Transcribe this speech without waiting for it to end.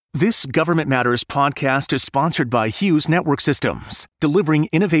This Government Matters podcast is sponsored by Hughes Network Systems, delivering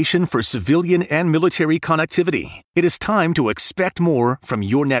innovation for civilian and military connectivity. It is time to expect more from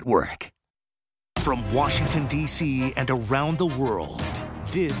your network. From Washington, D.C. and around the world,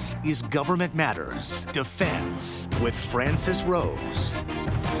 this is Government Matters Defense with Francis Rose.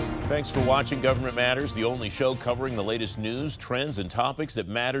 Thanks for watching Government Matters, the only show covering the latest news, trends, and topics that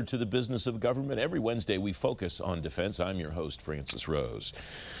matter to the business of government. Every Wednesday, we focus on defense. I'm your host, Francis Rose.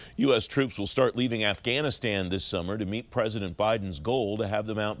 U.S. troops will start leaving Afghanistan this summer to meet President Biden's goal to have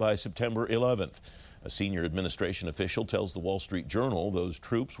them out by September 11th. A senior administration official tells the Wall Street Journal those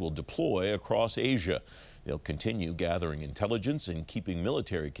troops will deploy across Asia. They'll continue gathering intelligence and keeping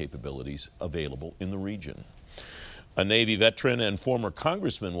military capabilities available in the region. A Navy veteran and former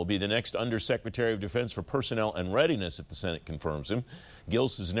congressman will be the next Undersecretary of Defense for Personnel and Readiness if the Senate confirms him. Gil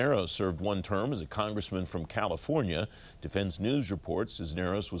Cisneros served one term as a congressman from California. Defense News reports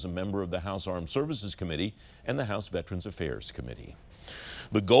Cisneros was a member of the House Armed Services Committee and the House Veterans Affairs Committee.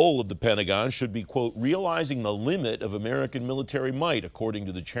 The goal of the Pentagon should be, quote, realizing the limit of American military might, according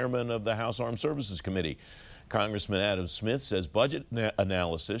to the chairman of the House Armed Services Committee. Congressman Adam Smith says budget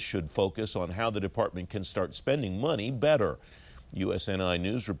analysis should focus on how the department can start spending money better. USNI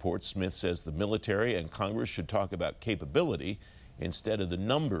News reports Smith says the military and Congress should talk about capability instead of the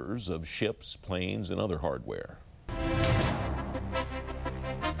numbers of ships, planes, and other hardware.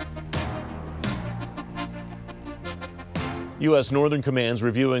 U.S. Northern Command's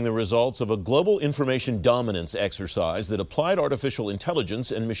reviewing the results of a global information dominance exercise that applied artificial intelligence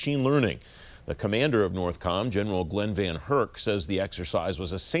and machine learning. The commander of NORTHCOM, General Glenn Van Herk, says the exercise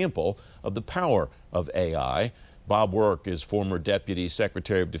was a sample of the power of AI. Bob Work is former Deputy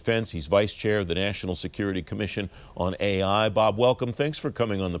Secretary of Defense. He's Vice Chair of the National Security Commission on AI. Bob, welcome. Thanks for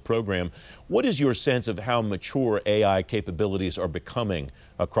coming on the program. What is your sense of how mature AI capabilities are becoming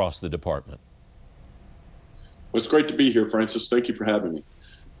across the department? Well, it's great to be here, Francis. Thank you for having me.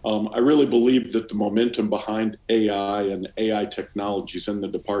 I really believe that the momentum behind AI and AI technologies in the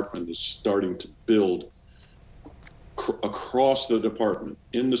department is starting to build across the department,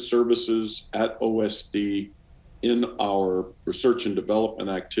 in the services, at OSD, in our research and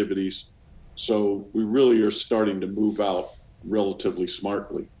development activities. So we really are starting to move out relatively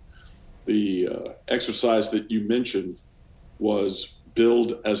smartly. The exercise that you mentioned was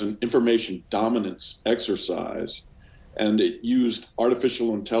billed as an information dominance exercise, and it used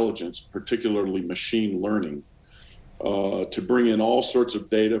artificial intelligence, particularly machine learning, to bring in all sorts of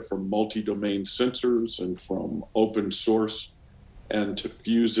data from multi-domain sensors and from open source, and to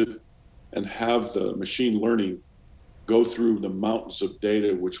fuse it and have the machine learning go through the mountains of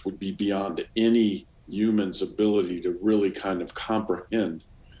data, which would be beyond any human's ability to really kind of comprehend.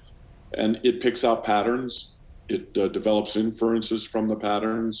 And it picks out patterns. It develops inferences from the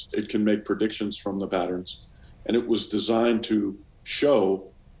patterns. It can make predictions from the patterns. And it was designed to show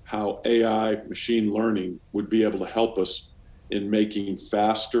how AI machine learning would be able to help us in making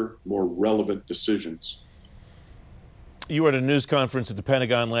faster, more relevant decisions. You were at a news conference at the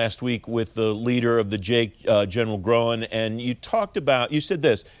Pentagon last week with the leader of the JAIC, General Groen, and you said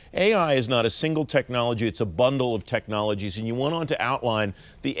this: AI is not a single technology, it's a bundle of technologies, and you went on to outline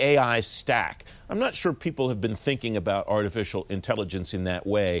the AI stack. I'm not sure people have been thinking about artificial intelligence in that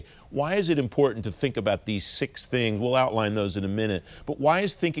way. Why is it important to think about these 6 things? We'll outline those in a minute, but why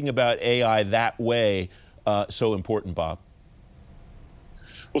is thinking about AI that way so important, Bob?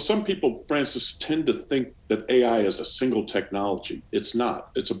 Well, some people, Francis, tend to think that AI is a single technology. It's not.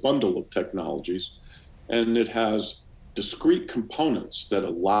 It's a bundle of technologies, and it has discrete components that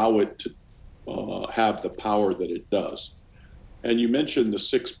allow it to have the power that it does. And you mentioned the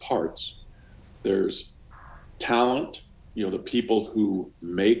 6 parts. There's talent, the people who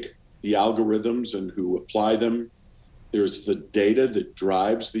make the algorithms and who apply them. There's the data that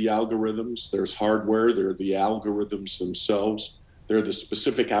drives the algorithms. There's hardware. There are the algorithms themselves. There are the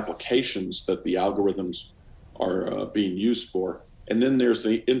specific applications that the algorithms are being used for. And then there's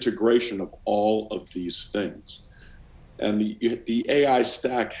the integration of all of these things. And the AI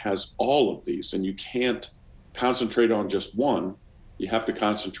stack has all of these, and you can't concentrate on just one. You have to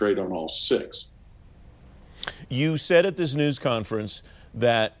concentrate on all 6. You said at this news conference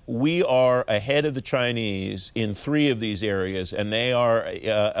that we are ahead of the Chinese in 3 of these areas, and they are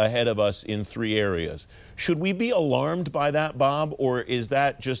ahead of us in 3 areas. Should we be alarmed by that, Bob, or is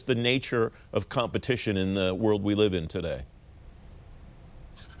that just the nature of competition in the world we live in today?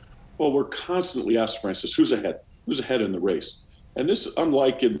 Well, we're constantly asked, Francis, who's ahead? Who's ahead in the race? And this,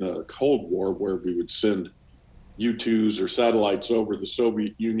 unlike in the Cold War, where we would send U-2s or satellites over the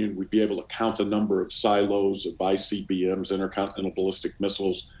Soviet Union, we'd be able to count the number of silos of ICBMs, intercontinental ballistic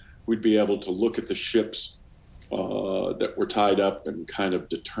missiles, we'd be able to look at the ships that were tied up and kind of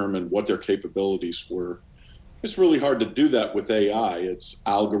determine what their capabilities were. It's really hard to do that with AI. It's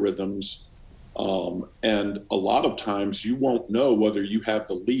algorithms. And a lot of times you won't know whether you have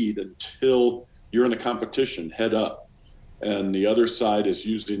the lead until you're in a competition head up. And the other side is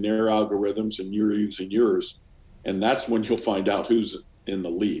using their algorithms and you're using yours. And that's when you'll find out who's in the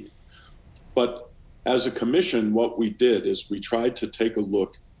lead. But as a commission, what we did is we tried to take a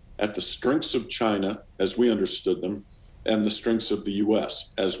look at the strengths of China as we understood them and the strengths of the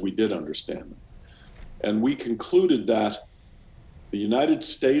US as we did understand them. And we concluded that the United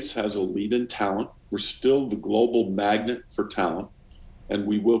States has a lead in talent. We're still the global magnet for talent, and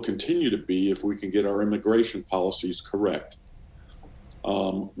we will continue to be if we can get our immigration policies correct.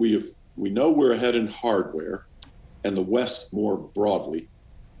 We know we're ahead in hardware, and the West more broadly.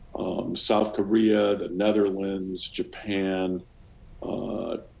 South Korea, the Netherlands, Japan,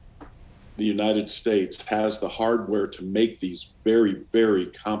 the United States has the hardware to make these very, very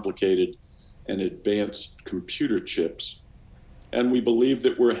complicated and advanced computer chips. And we believe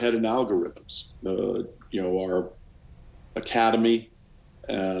that we're ahead in algorithms. Our academy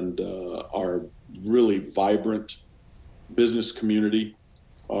and our really vibrant business community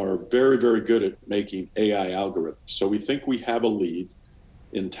are very, very good at making AI algorithms. So we think we have a lead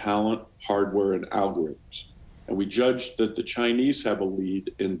in talent, hardware, and algorithms. And we judge that the Chinese have a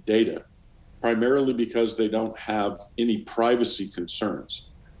lead in data, primarily because they don't have any privacy concerns.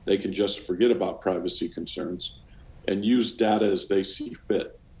 They can just forget about privacy concerns and use data as they see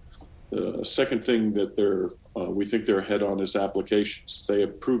fit. The second thing that we think they're ahead on is applications. They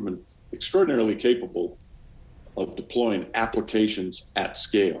have proven extraordinarily capable of deploying applications at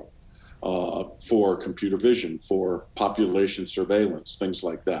scale for computer vision, for population surveillance, things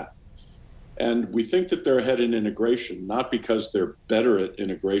like that. And we think that they're ahead in integration, not because they're better at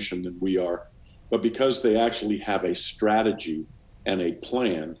integration than we are, but because they actually have a strategy and a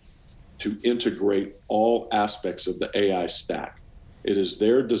plan to integrate all aspects of the AI stack. It is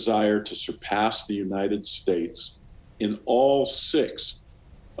their desire to surpass the United States in all 6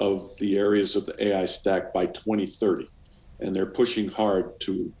 of the areas of the AI stack by 2030. And they're pushing hard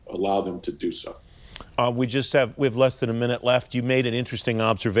to allow them to do so. We have less than a minute left. You made an interesting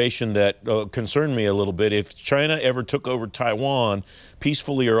observation that concerned me a little bit. If China ever took over Taiwan,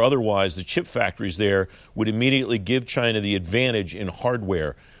 peacefully or otherwise, the chip factories there would immediately give China the advantage in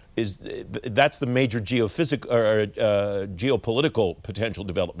hardware. That's the major geopolitical potential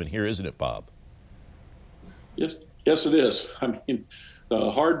development here, isn't it, Bob? Yes, it is. I mean,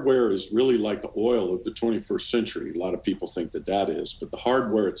 the hardware is really like the oil of the 21st century. A lot of people think that is, but the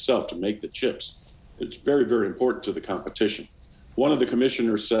hardware itself to make the chips, it's very, very important to the competition. One of the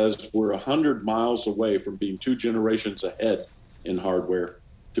commissioners says we're 100 miles away from being 2 generations ahead in hardware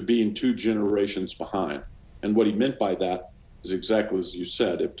to being 2 generations behind. And what he meant by that is exactly as you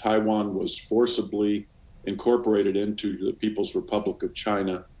said. If Taiwan was forcibly incorporated into the People's Republic of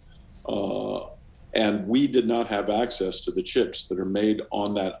China, and we did not have access to the chips that are made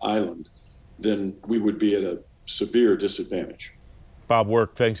on that island, then we would be at a severe disadvantage. Bob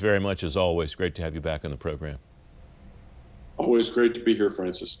Work, thanks very much as always. Great to have you back on the program. Always great to be here,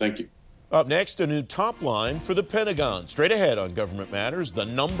 Francis. Thank you. Up next, a new top line for the Pentagon. Straight ahead on Government Matters, the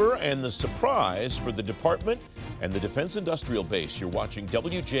number and the surprise for the department and the Defense Industrial Base. You're watching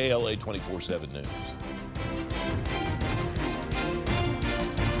WJLA 24/7 News.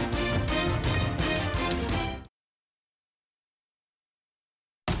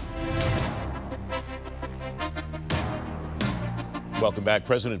 Welcome back.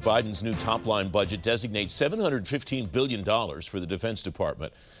 President Biden's new top-line budget designates $715 billion for the Defense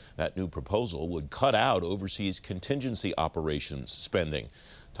Department. That new proposal would cut out Overseas Contingency Operations spending.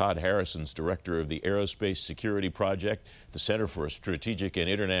 Todd Harrison's director of the Aerospace Security Project, the Center for Strategic and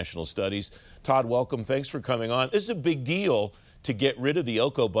International Studies. Todd, welcome. Thanks for coming on. This is a big deal to get rid of the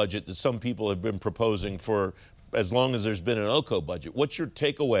OCO budget that some people have been proposing for as long as there's been an OCO budget. What's your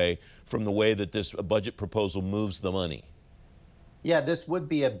takeaway from the way that this budget proposal moves the money? Yeah, this would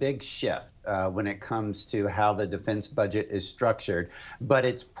be a big shift when it comes to how the defense budget is structured, but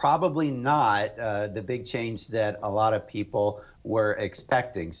it's probably not the big change that a lot of people were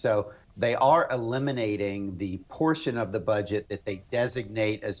expecting. So they are eliminating the portion of the budget that they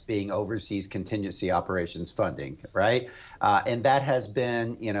designate as being overseas contingency operations funding, right? And that has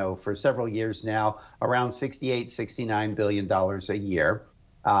been, for several years now, around $69 billion a year.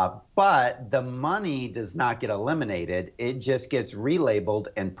 But the money does not get eliminated. It just gets relabeled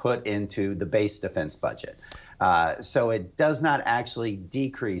and put into the base defense budget. So it does not actually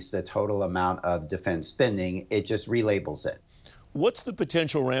decrease the total amount of defense spending. It just relabels it. What's the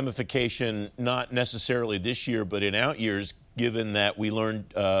potential ramification, not necessarily this year, but in out years, given that we learned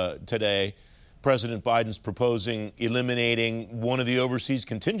today President Biden's proposing eliminating one of the overseas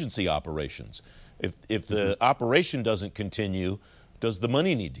contingency operations? If the operation doesn't continue, does the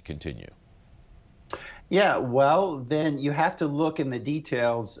money need to continue? Yeah, well, then you have to look in the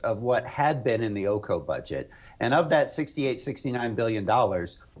details of what had been in the OCO budget. And of that $69 billion,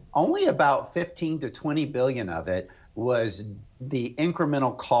 only about 15 to 20 billion of it was the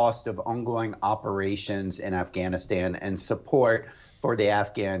incremental cost of ongoing operations in Afghanistan and support for the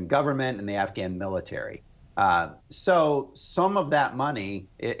Afghan government and the Afghan military. So some of that money,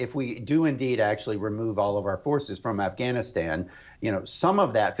 if we do indeed actually remove all of our forces from Afghanistan, some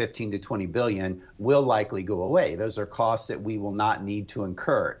of that 15 to 20 billion will likely go away. Those are costs that we will not need to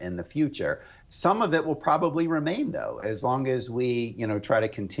incur in the future. Some of it will probably remain, though, as long as we, try to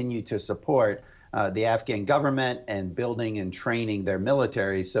continue to support the Afghan government and building and training their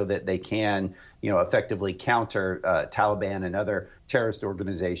military so that they can, effectively counter Taliban and other terrorist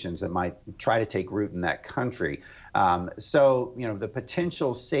organizations that might try to take root in that country. So, the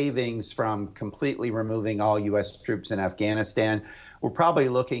potential savings from completely removing all U.S. troops in Afghanistan, we're probably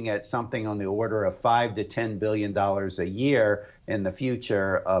looking at something on the order of $5 to $10 billion a year in the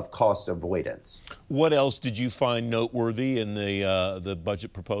future of cost avoidance. What else did you find noteworthy in the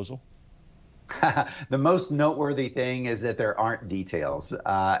budget proposal? The most noteworthy thing is that there aren't details.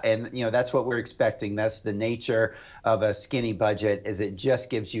 And, that's what we're expecting. That's the nature of a skinny budget, is it just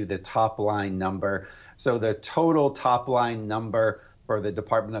gives you the top line number. So the total top line number for the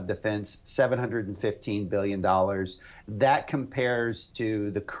Department of Defense, $715 billion. That compares to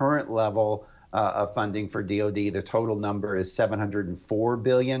the current level of funding for DoD. The total number is $704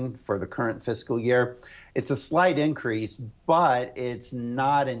 billion for the current fiscal year. It's a slight increase, but it's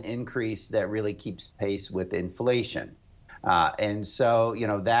not an increase that really keeps pace with inflation. And so,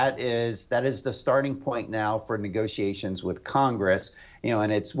 that is the starting point now for negotiations with Congress.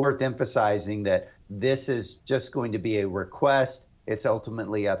 And it's worth emphasizing that this is just going to be a request. It's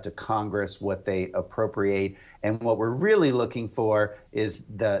ultimately up to Congress what they appropriate. And what we're really looking for is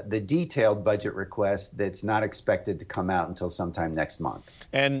the detailed budget request that's not expected to come out until sometime next month.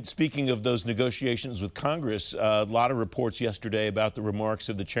 And speaking of those negotiations with Congress, a lot of reports yesterday about the remarks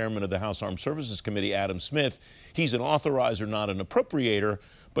of the chairman of the House Armed Services Committee, Adam Smith. He's an authorizer, not an appropriator,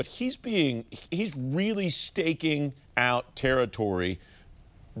 but he's really staking out territory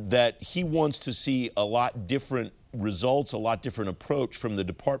that he wants to see a lot different results, a lot different approach from the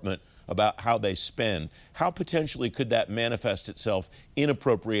department about how they spend. How potentially could that manifest itself in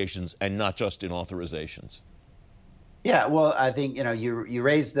appropriations and not just in authorizations? Yeah, well, I think, you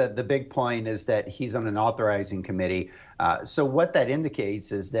raised the big point is that he's on an authorizing committee. So what that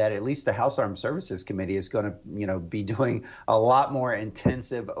indicates is that at least the House Armed Services Committee is going to, be doing a lot more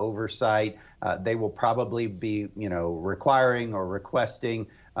intensive oversight. They will probably be, requiring or requesting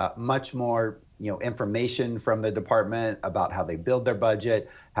much more information from the department about how they build their budget,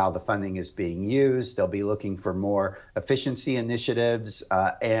 how the funding is being used. They'll be looking for more efficiency initiatives.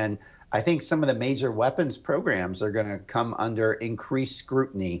 And I think some of the major weapons programs are going to come under increased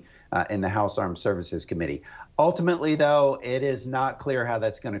scrutiny in the House Armed Services Committee. Ultimately, though, it is not clear how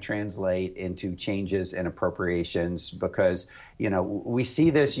that's going to translate into changes in appropriations because, we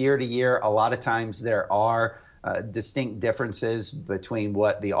see this year to year. A lot of times there are distinct differences between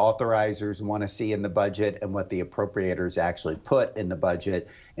what the authorizers want to see in the budget and what the appropriators actually put in the budget.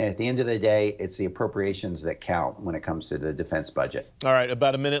 And at the end of the day, it's the appropriations that count when it comes to the defense budget. All right,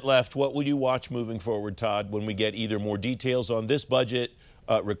 about a minute left. What will you watch moving forward, Todd, when we get either more details on this budget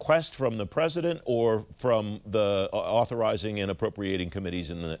request from the president or from the authorizing and appropriating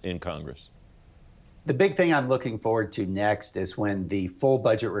committees in Congress? The big thing I'm looking forward to next is when the full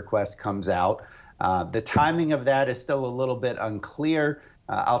budget request comes out. The timing of that is still a little bit unclear.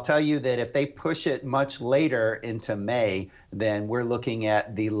 I'll tell you that if they push it much later into May, then we're looking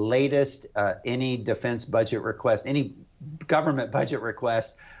at the latest any defense budget request, any government budget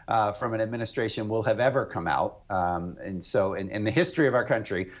request from an administration will have ever come out. And so in the history of our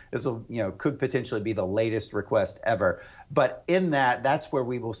country, this will, could potentially be the latest request ever. But in that's where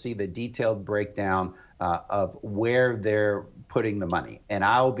we will see the detailed breakdown of where they're putting the money. And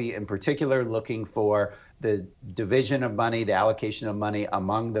I'll be in particular looking for the division of money, the allocation of money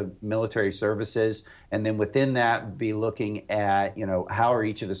among the military services. And then within that, be looking at, how are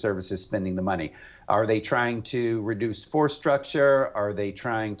each of the services spending the money? Are they trying to reduce force structure? Are they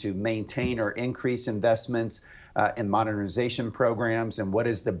trying to maintain or increase investments in modernization programs? And what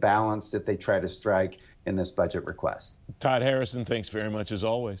is the balance that they try to strike in this budget request? Todd Harrison, thanks very much as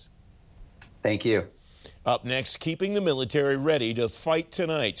always. Thank you. Up next, keeping the military ready to fight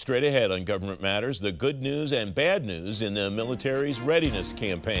tonight. Straight ahead on Government Matters, the good news and bad news in the military's readiness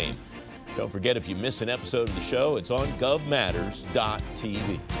campaign. Don't forget, if you miss an episode of the show, it's on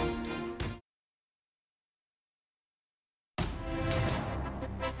govmatters.tv.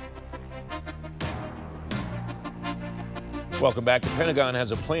 Welcome back. The Pentagon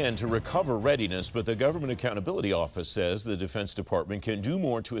has a plan to recover readiness, but the Government Accountability Office says the Defense Department can do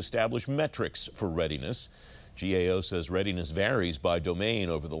more to establish metrics for readiness. GAO says readiness varies by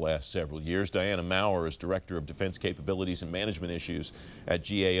domain over the last several years. Diana Maurer is Director of Defense Capabilities and Management Issues at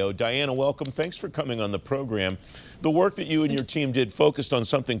GAO. Diana, welcome. Thanks for coming on the program. The work that you and your team did focused on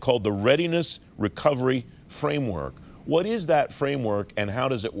something called the Readiness Recovery Framework. What is that framework and how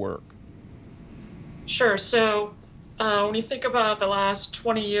does it work? Sure. So when you think about the last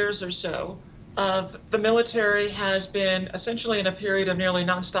 20 years or so, the military has been essentially in a period of nearly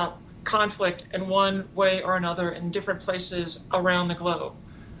nonstop conflict in one way or another in different places around the globe.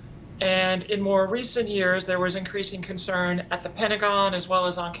 And in more recent years, there was increasing concern at the Pentagon as well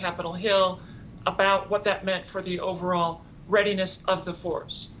as on Capitol Hill about what that meant for the overall readiness of the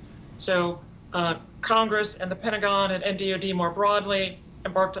force. So Congress and the Pentagon and DoD more broadly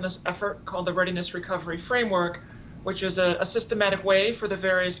embarked on this effort called the Readiness Recovery Framework, which is a systematic way for the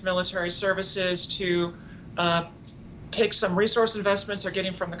various military services to take some resource investments they're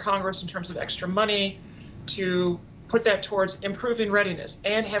getting from the Congress in terms of extra money to put that towards improving readiness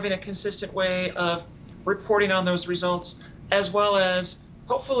and having a consistent way of reporting on those results, as well as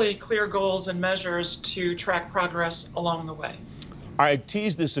hopefully clear goals and measures to track progress along the way. I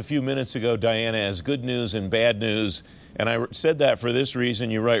teased this a few minutes ago, Diana, as good news and bad news. And I said that for this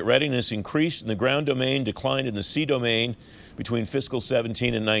reason. You write, readiness increased in the ground domain, declined in the sea domain between fiscal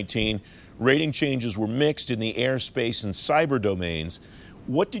 17 and 19. Rating changes were mixed in the airspace and cyber domains.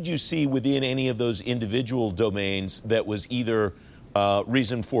 What did you see within any of those individual domains that was either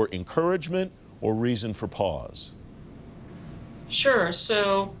reason for encouragement or reason for pause? Sure.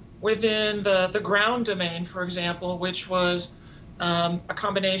 So within the ground domain, for example, which was a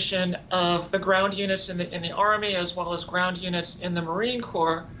combination of the ground units in the Army as well as ground units in the Marine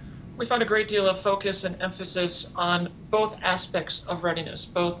Corps, we found a great deal of focus and emphasis on both aspects of readiness,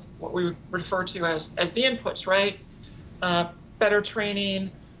 both what we would refer to as the inputs, right? Better training,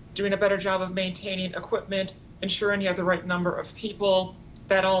 doing a better job of maintaining equipment, ensuring you have the right number of people,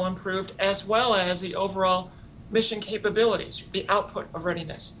 that all improved, as well as the overall mission capabilities, the output of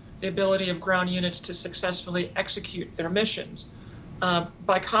readiness, the ability of ground units to successfully execute their missions.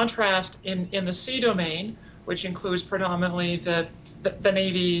 By contrast, in the sea domain, which includes predominantly the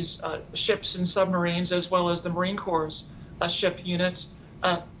Navy's ships and submarines, as well as the Marine Corps' ship units,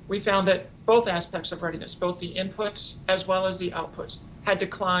 we found that both aspects of readiness, both the inputs as well as the outputs, had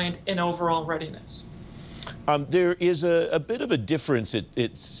declined in overall readiness. There is a bit of a difference,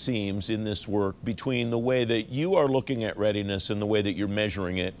 it seems, in this work between the way that you are looking at readiness and the way that you're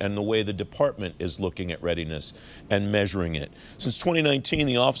measuring it and the way the department is looking at readiness and measuring it. Since 2019,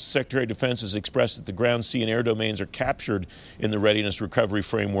 the Office of Secretary of Defense has expressed that the ground, sea, and air domains are captured in the Readiness Recovery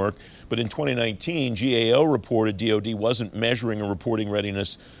Framework. But in 2019, GAO reported DoD wasn't measuring or reporting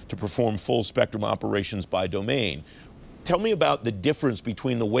readiness to perform full spectrum operations by domain. Tell me about the difference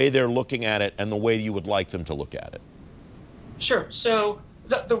between the way they're looking at it and the way you would like them to look at it. Sure. So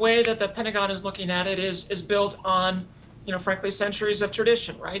the way that the Pentagon is looking at it is built on, frankly, centuries of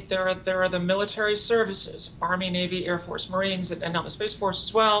tradition, right? There are the military services, Army, Navy, Air Force, Marines, and now the Space Force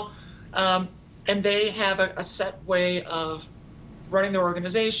as well. And they have a set way of running their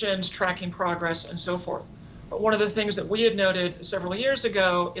organizations, tracking progress, and so forth. But one of the things that we had noted several years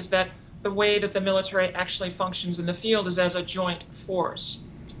ago is that the way that the military actually functions in the field is as a joint force.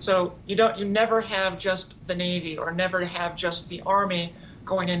 So you never have just the Navy or never have just the Army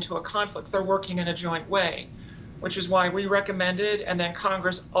going into a conflict. They're working in a joint way, which is why we recommended, and then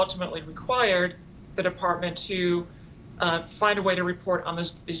Congress ultimately required, the department to find a way to report on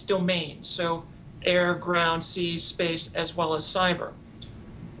these domains. So air, ground, sea, space, as well as cyber.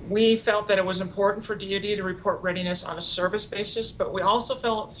 We felt that it was important for DoD to report readiness on a service basis, but we also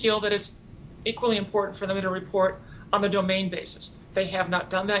feel that it's equally important for them to report on the domain basis. They have not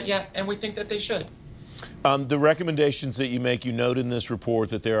done that yet, and we think that they should. The recommendations that you make, you note in this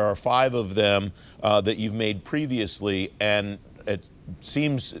report that there are 5 of them that you've made previously, and it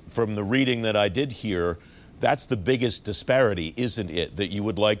seems from the reading that I did here, that's the biggest disparity, isn't it, that you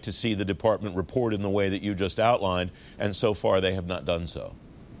would like to see the department report in the way that you just outlined, and so far they have not done so.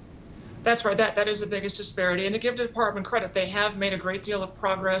 That's right. That is the biggest disparity. And to give the department credit, they have made a great deal of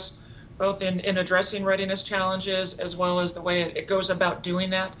progress, both in addressing readiness challenges as well as the way it goes about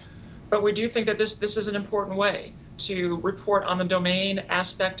doing that. But we do think that this is an important way to report on the domain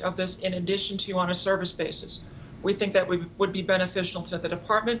aspect of this in addition to on a service basis. We think that would be beneficial to the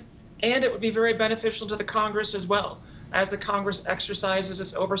department, and it would be very beneficial to the Congress as well, as the Congress exercises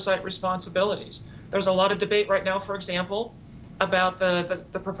its oversight responsibilities. There's a lot of debate right now, for example, about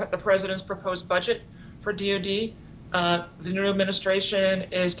the president's proposed budget for DoD. The new administration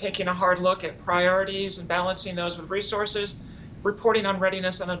is taking a hard look at priorities and balancing those with resources. Reporting on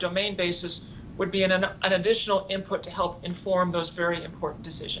readiness on a domain basis would be an additional input to help inform those very important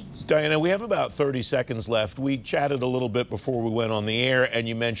decisions. Diana, we have about 30 seconds left. We chatted a little bit before we went on the air, and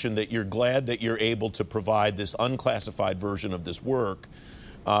you mentioned that you're glad that you're able to provide this unclassified version of this work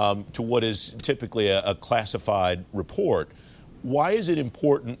to what is typically a classified report. Why is it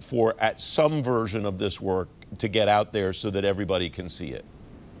important for some version of this work to get out there so that everybody can see it?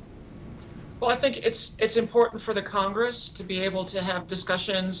 Well, I think it's important for the Congress to be able to have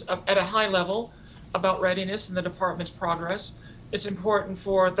discussions at a high level about readiness and the department's progress. It's important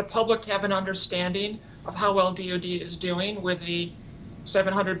for the public to have an understanding of how well DoD is doing with the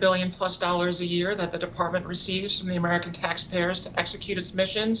 $700 billion plus a year that the department receives from the American taxpayers to execute its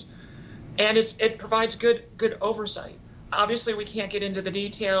missions. And it provides good oversight. Obviously, we can't get into the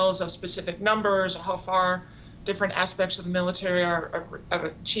details of specific numbers or how far different aspects of the military are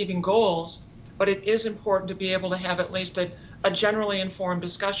achieving goals, but it is important to be able to have at least a generally informed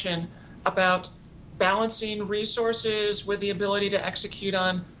discussion about balancing resources with the ability to execute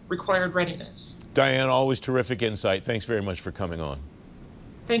on required readiness. Diane, always terrific insight. Thanks very much for coming on.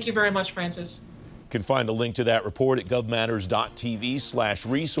 Thank you very much, Francis. You can find a link to that report at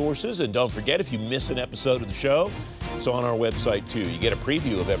govmatters.tv/resources. And don't forget, if you miss an episode of the show, it's on our website too. You get a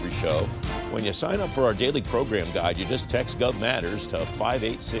preview of every show. When you sign up for our daily program guide, you just text GovMatters to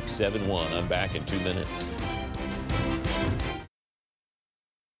 58671. I'm back in 2 minutes.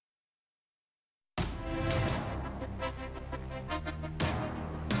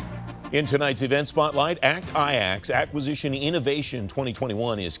 In tonight's event spotlight, ACT-IACS Acquisition Innovation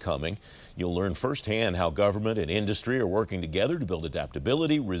 2021 is coming. You'll learn firsthand how government and industry are working together to build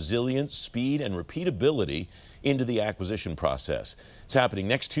adaptability, resilience, speed, and repeatability into the acquisition process. It's happening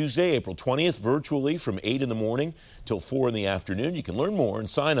next Tuesday, April 20th, virtually from 8 in the morning till 4 in the afternoon. You can learn more and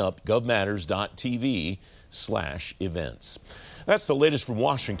sign up govmatters.tv/events. That's the latest from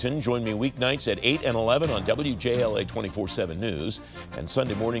Washington. Join me weeknights at 8 and 11 on WJLA 24/7 News and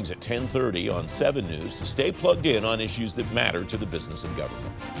Sunday mornings at 10:30 on 7 News to stay plugged in on issues that matter to the business of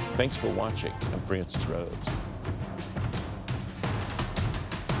government. Thanks for watching. I'm Francis Rose.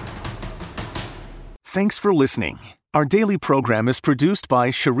 Thanks for listening. Our daily program is produced by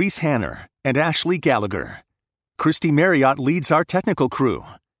Sharice Hanner and Ashley Gallagher. Christy Marriott leads our technical crew.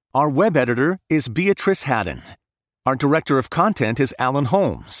 Our web editor is Beatrice Haddon. Our director of content is Alan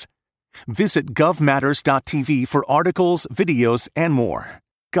Holmes. Visit govmatters.tv for articles, videos, and more.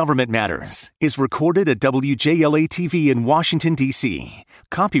 Government Matters is recorded at WJLA-TV in Washington, D.C.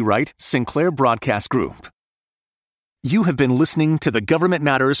 Copyright Sinclair Broadcast Group. You have been listening to the Government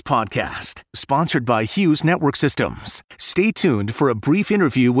Matters podcast, sponsored by Hughes Network Systems. Stay tuned for a brief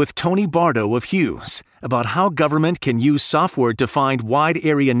interview with Tony Bardo of Hughes about how government can use software-defined wide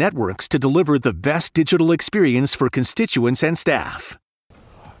area networks to deliver the best digital experience for constituents and staff.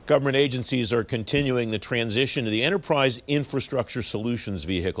 Government agencies are continuing the transition to the Enterprise Infrastructure Solutions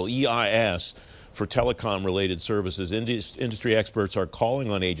Vehicle, EIS, for telecom-related services. Industry experts are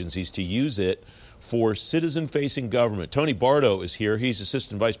calling on agencies to use it for citizen-facing government. Tony Bardo is here. He's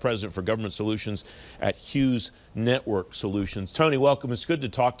Assistant Vice President for Government Solutions at Hughes Network Solutions. Tony, welcome. It's good to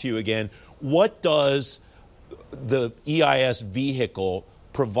talk to you again. What does the EIS vehicle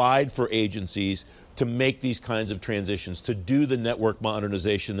provide for agencies to make these kinds of transitions, to do the network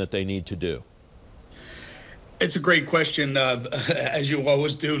modernization that they need to do? It's a great question, as you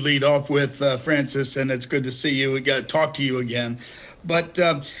always do, lead off with, Francis, and it's good to see you, talk to you again. But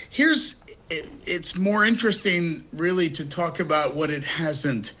it's more interesting really to talk about what it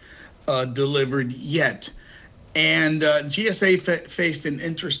hasn't delivered yet. And GSA faced an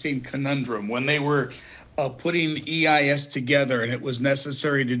interesting conundrum when they were putting EIS together, and it was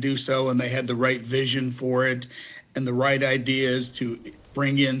necessary to do so, and they had the right vision for it and the right ideas to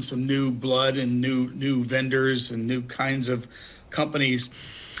bring in some new blood and new vendors and new kinds of companies.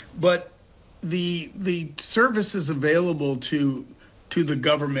 But the services available to the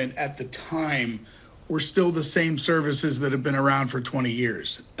government at the time were still the same services that have been around for 20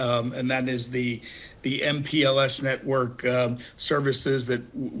 years. And that is the MPLS network services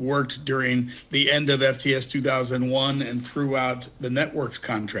that worked during the end of FTS 2001 and throughout the networks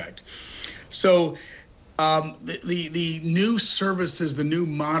contract. So The new services, the new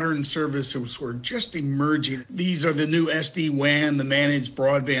modern services were just emerging. These are the new SD-WAN, the managed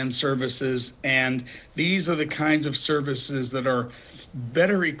broadband services, and these are the kinds of services that are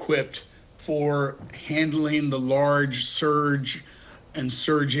better equipped for handling the large surge and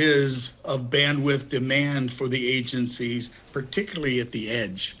surges of bandwidth demand for the agencies, particularly at the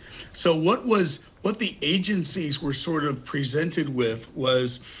edge. So what the agencies were sort of presented with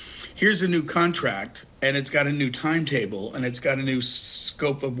was, here's a new contract, and it's got a new timetable, and it's got a new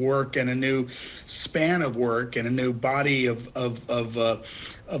scope of work, and a new span of work, and a new body of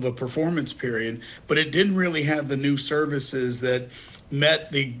a performance period. But it didn't really have the new services that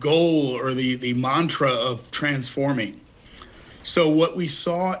met the goal or the mantra of transforming. So what we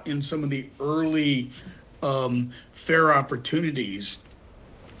saw in some of the early fair opportunities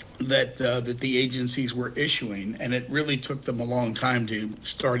that the agencies were issuing, and it really took them a long time to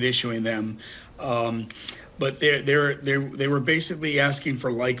start issuing them. But they were basically asking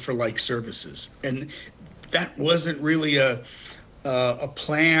for like services, and that wasn't really a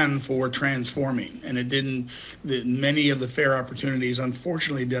plan for transforming, and it didn't. Many of the fair opportunities,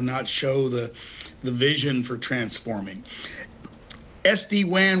 unfortunately, did not show the vision for transforming.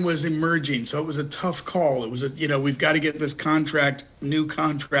 SD-WAN was emerging, so it was a tough call. It was we've got to get this new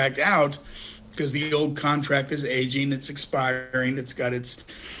contract out, because the old contract is aging, it's expiring, it's got its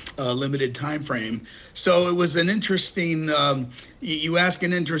limited time frame. So it was an interesting, you ask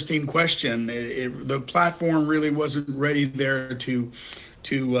an interesting question. The platform really wasn't ready there to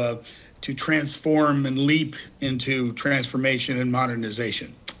transform and leap into transformation and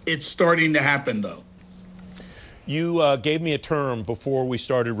modernization. It's starting to happen, though. You gave me a term before we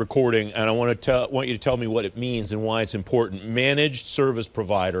started recording, and I want you to tell me what it means and why it's important. Managed service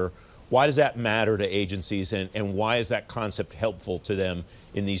provider. Why does that matter to agencies, and why is that concept helpful to them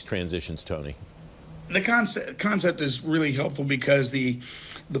in these transitions, Tony? The concept is really helpful because the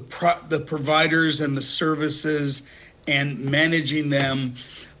providers and the services and managing them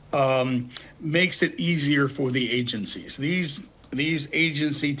makes it easier for the agencies. These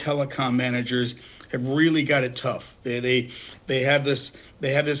agency telecom managers have really got it tough. They have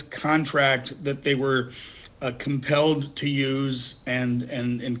this contract that they were compelled to use and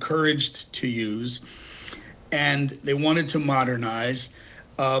encouraged to use, and they wanted to modernize.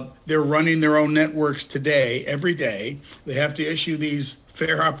 They're running their own networks today, every day. They have to issue these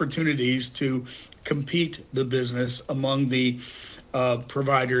fair opportunities to compete the business among the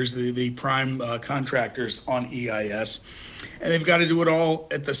providers, the prime contractors on EIS. And they've got to do it all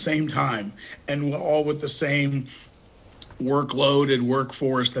at the same time, and all with the same workload and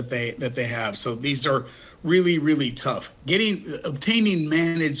workforce that they have. So these are really, really tough. Obtaining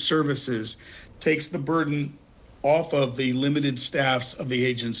managed services takes the burden off of the limited staffs of the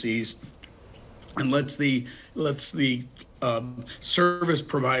agencies and lets the service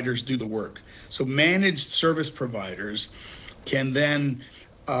providers do the work. So managed service providers can then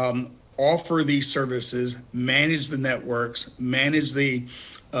offer these services, manage the networks, manage the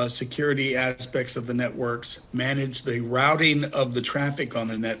security aspects of the networks, manage the routing of the traffic on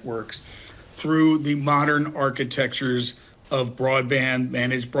the networks through the modern architectures of broadband,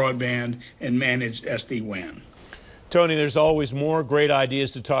 and managed SD-WAN. Tony, there's always more great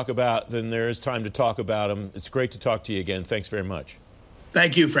ideas to talk about than there is time to talk about them. It's great to talk to you again. Thanks very much.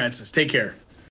 Thank you, Francis. Take care.